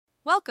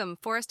Welcome,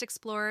 forest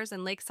explorers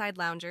and lakeside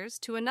loungers,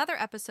 to another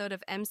episode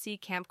of MC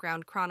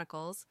Campground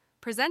Chronicles,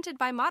 presented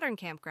by Modern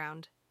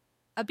Campground,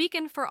 a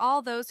beacon for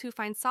all those who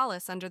find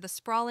solace under the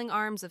sprawling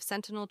arms of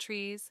sentinel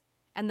trees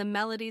and the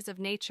melodies of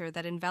nature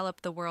that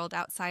envelop the world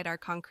outside our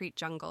concrete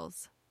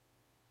jungles.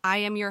 I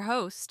am your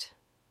host,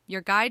 your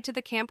guide to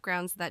the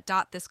campgrounds that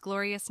dot this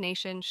glorious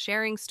nation,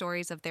 sharing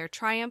stories of their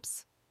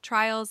triumphs,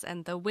 trials,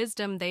 and the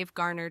wisdom they've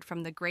garnered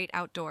from the great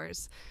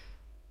outdoors.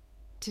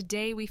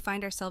 Today, we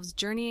find ourselves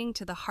journeying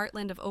to the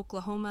heartland of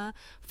Oklahoma,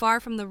 far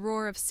from the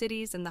roar of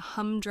cities and the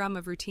humdrum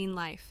of routine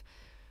life.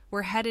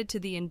 We're headed to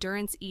the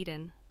Endurance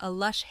Eden, a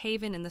lush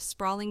haven in the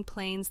sprawling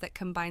plains that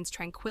combines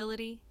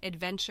tranquility,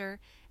 adventure,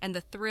 and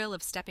the thrill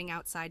of stepping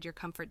outside your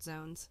comfort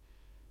zones.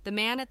 The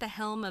man at the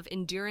helm of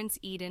Endurance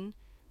Eden,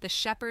 the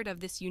shepherd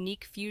of this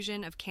unique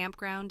fusion of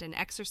campground and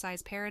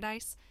exercise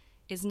paradise,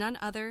 is none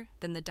other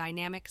than the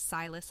dynamic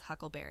Silas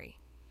Huckleberry.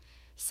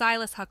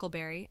 Silas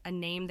Huckleberry, a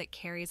name that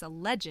carries a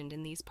legend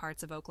in these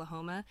parts of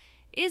Oklahoma,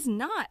 is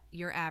not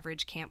your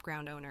average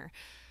campground owner.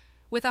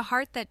 With a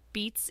heart that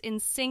beats in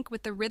sync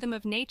with the rhythm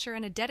of nature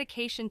and a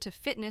dedication to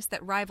fitness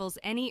that rivals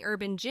any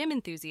urban gym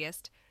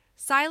enthusiast,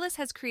 Silas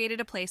has created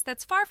a place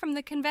that's far from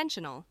the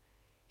conventional.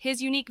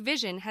 His unique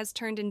vision has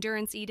turned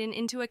Endurance Eden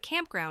into a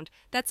campground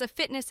that's a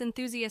fitness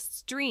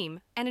enthusiast's dream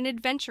and an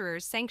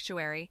adventurer's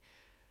sanctuary.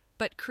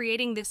 But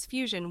creating this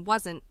fusion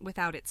wasn't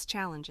without its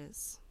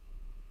challenges.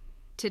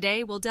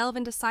 Today, we'll delve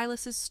into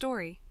Silas's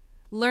story,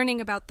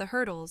 learning about the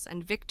hurdles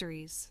and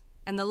victories,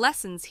 and the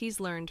lessons he's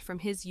learned from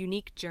his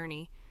unique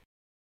journey.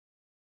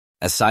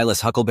 As Silas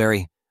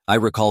Huckleberry, I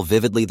recall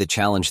vividly the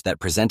challenge that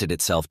presented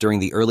itself during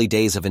the early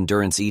days of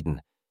Endurance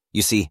Eden.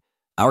 You see,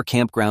 our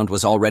campground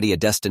was already a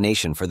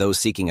destination for those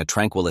seeking a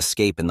tranquil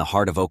escape in the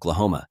heart of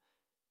Oklahoma.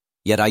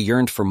 Yet I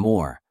yearned for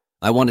more.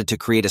 I wanted to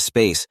create a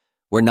space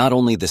where not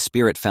only the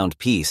spirit found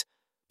peace,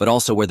 but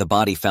also where the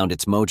body found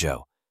its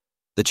mojo.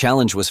 The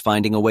challenge was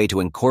finding a way to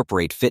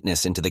incorporate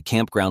fitness into the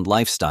campground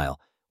lifestyle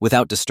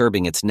without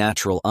disturbing its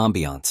natural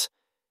ambiance.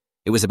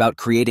 It was about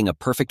creating a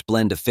perfect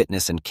blend of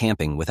fitness and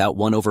camping without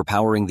one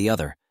overpowering the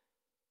other.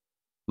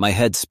 My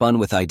head spun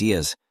with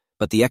ideas,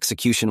 but the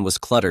execution was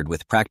cluttered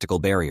with practical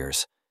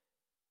barriers.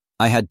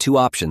 I had two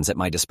options at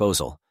my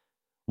disposal.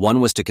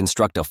 One was to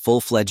construct a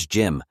full-fledged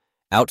gym,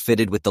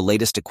 outfitted with the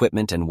latest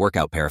equipment and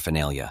workout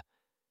paraphernalia.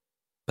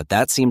 But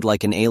that seemed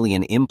like an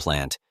alien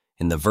implant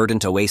in the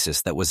verdant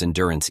oasis that was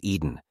Endurance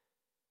Eden.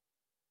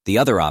 The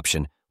other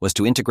option was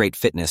to integrate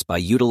fitness by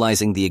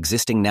utilizing the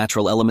existing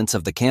natural elements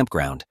of the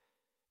campground,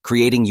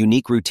 creating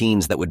unique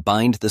routines that would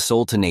bind the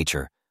soul to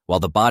nature while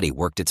the body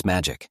worked its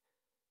magic.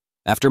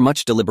 After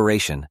much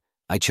deliberation,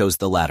 I chose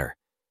the latter.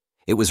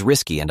 It was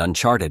risky and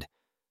uncharted,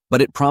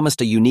 but it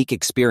promised a unique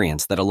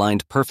experience that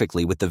aligned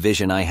perfectly with the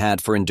vision I had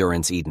for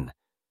Endurance Eden.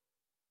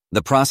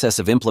 The process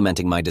of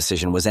implementing my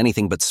decision was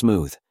anything but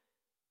smooth.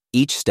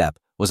 Each step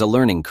was a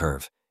learning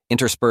curve,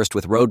 interspersed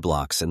with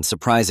roadblocks and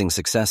surprising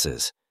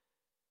successes.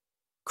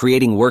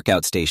 Creating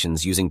workout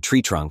stations using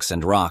tree trunks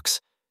and rocks,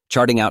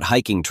 charting out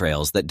hiking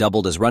trails that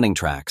doubled as running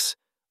tracks,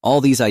 all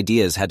these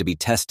ideas had to be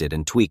tested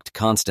and tweaked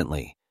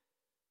constantly.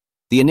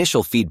 The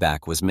initial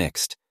feedback was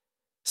mixed.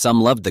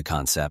 Some loved the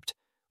concept,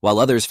 while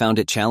others found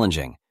it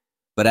challenging.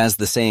 But as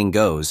the saying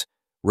goes,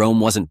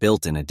 Rome wasn't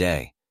built in a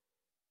day.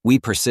 We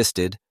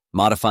persisted,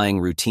 modifying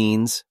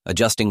routines,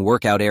 adjusting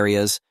workout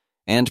areas,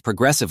 and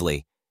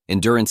progressively,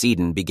 Endurance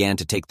Eden began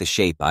to take the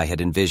shape I had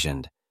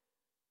envisioned.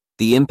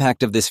 The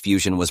impact of this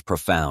fusion was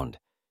profound.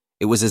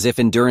 It was as if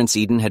Endurance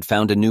Eden had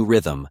found a new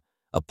rhythm,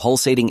 a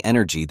pulsating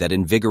energy that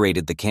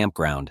invigorated the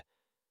campground.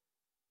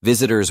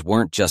 Visitors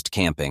weren't just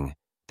camping,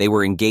 they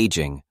were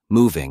engaging,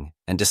 moving,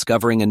 and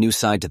discovering a new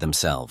side to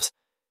themselves.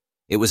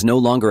 It was no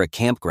longer a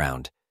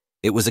campground,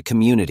 it was a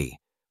community,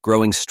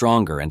 growing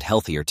stronger and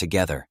healthier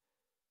together.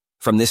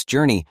 From this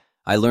journey,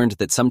 I learned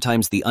that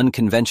sometimes the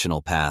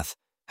unconventional path,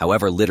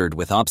 however littered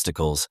with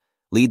obstacles,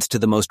 leads to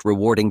the most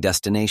rewarding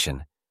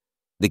destination.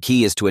 The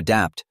key is to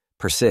adapt,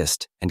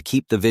 persist, and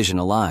keep the vision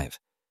alive.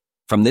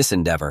 From this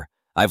endeavor,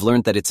 I've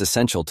learned that it's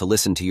essential to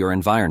listen to your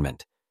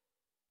environment.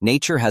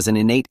 Nature has an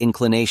innate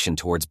inclination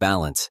towards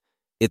balance.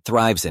 It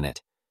thrives in it.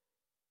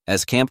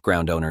 As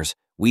campground owners,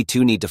 we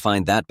too need to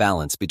find that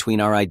balance between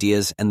our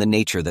ideas and the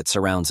nature that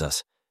surrounds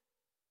us.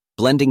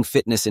 Blending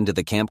fitness into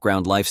the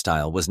campground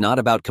lifestyle was not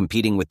about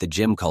competing with the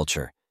gym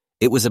culture.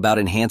 It was about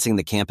enhancing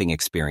the camping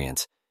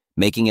experience,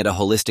 making it a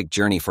holistic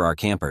journey for our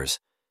campers.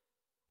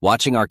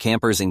 Watching our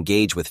campers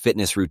engage with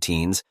fitness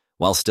routines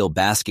while still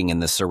basking in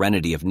the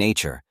serenity of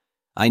nature,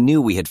 I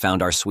knew we had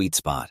found our sweet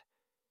spot.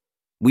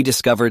 We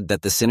discovered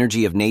that the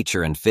synergy of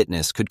nature and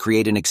fitness could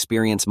create an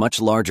experience much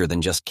larger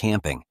than just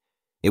camping.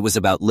 It was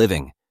about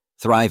living,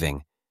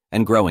 thriving,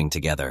 and growing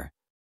together.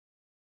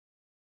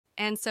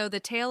 And so the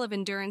tale of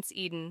Endurance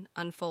Eden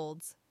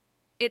unfolds.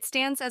 It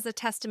stands as a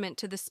testament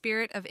to the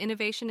spirit of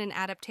innovation and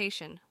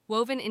adaptation,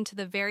 woven into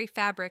the very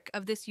fabric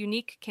of this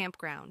unique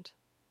campground.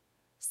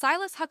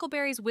 Silas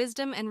Huckleberry's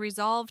wisdom and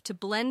resolve to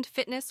blend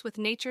fitness with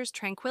nature's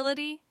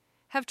tranquility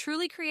have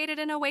truly created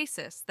an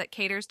oasis that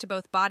caters to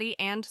both body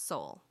and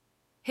soul.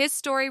 His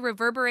story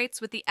reverberates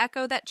with the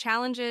echo that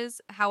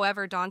challenges,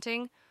 however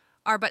daunting,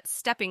 are but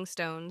stepping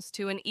stones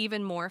to an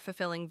even more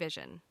fulfilling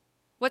vision.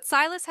 What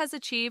Silas has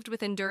achieved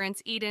with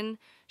Endurance Eden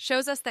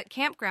shows us that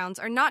campgrounds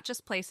are not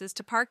just places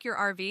to park your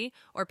RV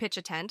or pitch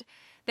a tent,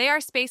 they are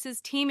spaces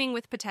teeming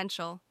with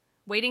potential,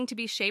 waiting to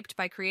be shaped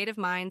by creative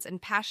minds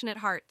and passionate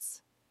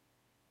hearts.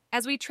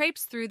 As we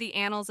traipse through the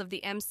annals of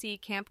the MC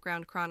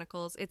Campground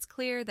Chronicles, it's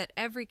clear that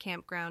every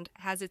campground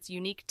has its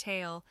unique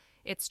tale,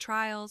 its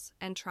trials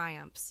and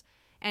triumphs,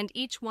 and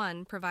each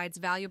one provides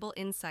valuable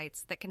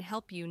insights that can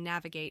help you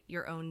navigate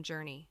your own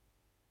journey.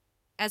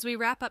 As we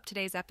wrap up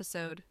today's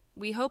episode,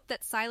 we hope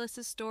that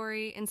Silas's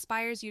story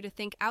inspires you to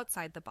think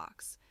outside the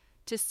box,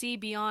 to see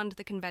beyond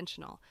the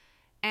conventional,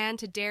 and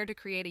to dare to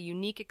create a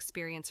unique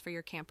experience for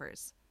your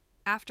campers.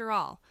 After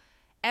all,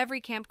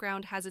 every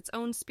campground has its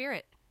own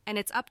spirit, and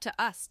it's up to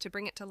us to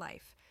bring it to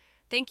life.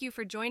 Thank you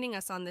for joining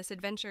us on this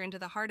adventure into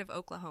the heart of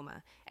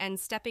Oklahoma and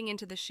stepping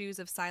into the shoes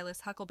of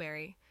Silas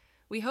Huckleberry.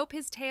 We hope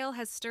his tale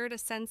has stirred a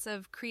sense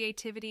of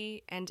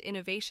creativity and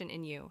innovation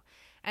in you,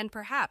 and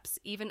perhaps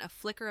even a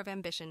flicker of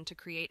ambition to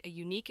create a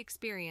unique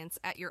experience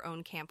at your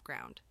own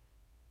campground.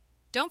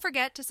 Don't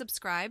forget to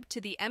subscribe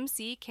to the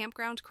MC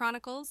Campground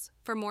Chronicles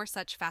for more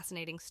such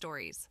fascinating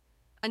stories.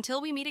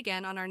 Until we meet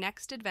again on our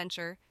next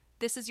adventure,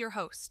 this is your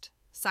host,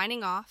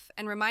 signing off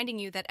and reminding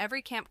you that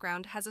every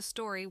campground has a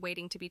story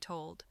waiting to be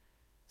told.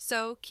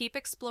 So keep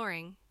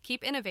exploring,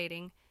 keep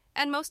innovating,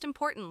 and most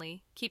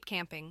importantly, keep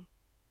camping.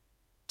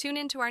 Tune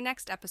in to our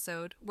next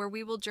episode, where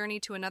we will journey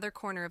to another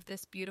corner of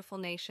this beautiful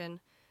nation,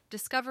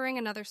 discovering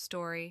another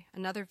story,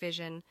 another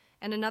vision,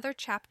 and another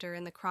chapter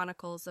in the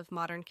chronicles of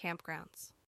modern campgrounds.